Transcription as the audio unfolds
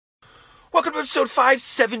Welcome to episode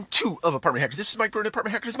 572 of Apartment Hacker. This is Mike Brewer,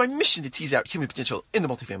 Apartment Hacker. It's my mission to tease out human potential in the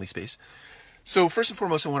multifamily space. So first and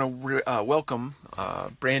foremost, I want to welcome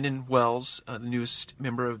Brandon Wells, the newest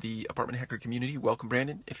member of the Apartment Hacker community. Welcome,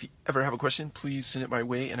 Brandon. If you ever have a question, please send it my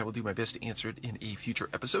way, and I will do my best to answer it in a future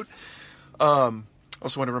episode. Also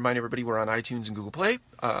want to remind everybody we're on iTunes and Google Play.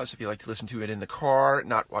 So if you like to listen to it in the car,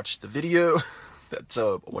 not watch the video, that's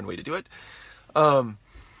one way to do it.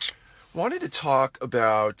 Wanted to talk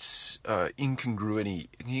about incongruities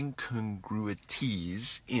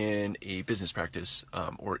in a business practice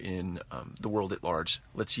or in the world at large.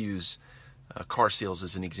 Let's use car sales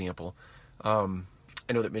as an example. I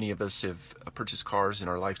know that many of us have purchased cars in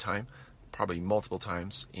our lifetime, probably multiple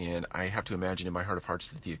times, and I have to imagine in my heart of hearts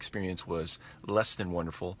that the experience was less than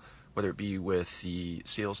wonderful, whether it be with the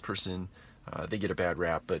salesperson. They get a bad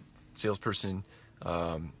rap, but salesperson,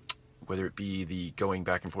 whether it be the going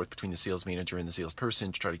back and forth between the sales manager and the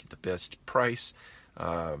salesperson to try to get the best price,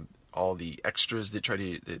 all the extras that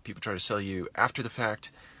people try to sell you after the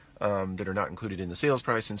fact that are not included in the sales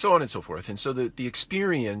price, and so on and so forth. And so the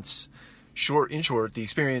experience, in short, the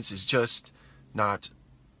experience is just not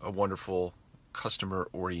a wonderful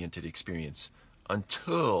customer-oriented experience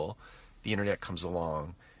until the internet comes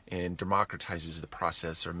along and democratizes the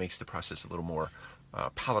process or makes the process a little more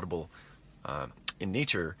palatable in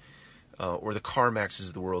nature. Or the CarMaxes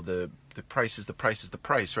of the world, the price is the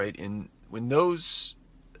price, right? And when those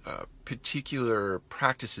particular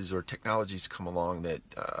practices or technologies come along that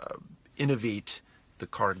innovate the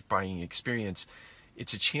car buying experience,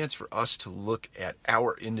 it's a chance for us to look at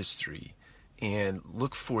our industry and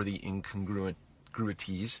look for the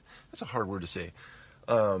incongruities. That's a hard word to say.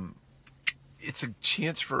 It's a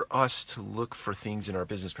chance for us to look for things in our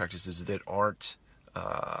business practices that aren't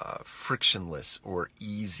frictionless or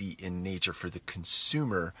easy in nature for the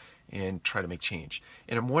consumer and try to make change.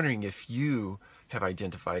 And I'm wondering if you have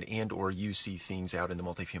identified and or you see things out in the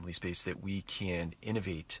multifamily space that we can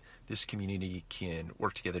innovate. This community can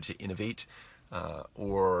work together to innovate,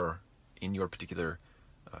 or in your particular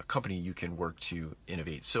company, you can work to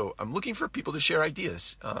innovate. So I'm looking for people to share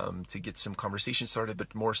ideas, to get some conversation started,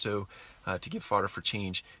 but more so to give fodder for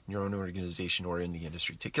change in your own organization or in the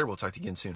industry. Take care. We'll talk to you again soon.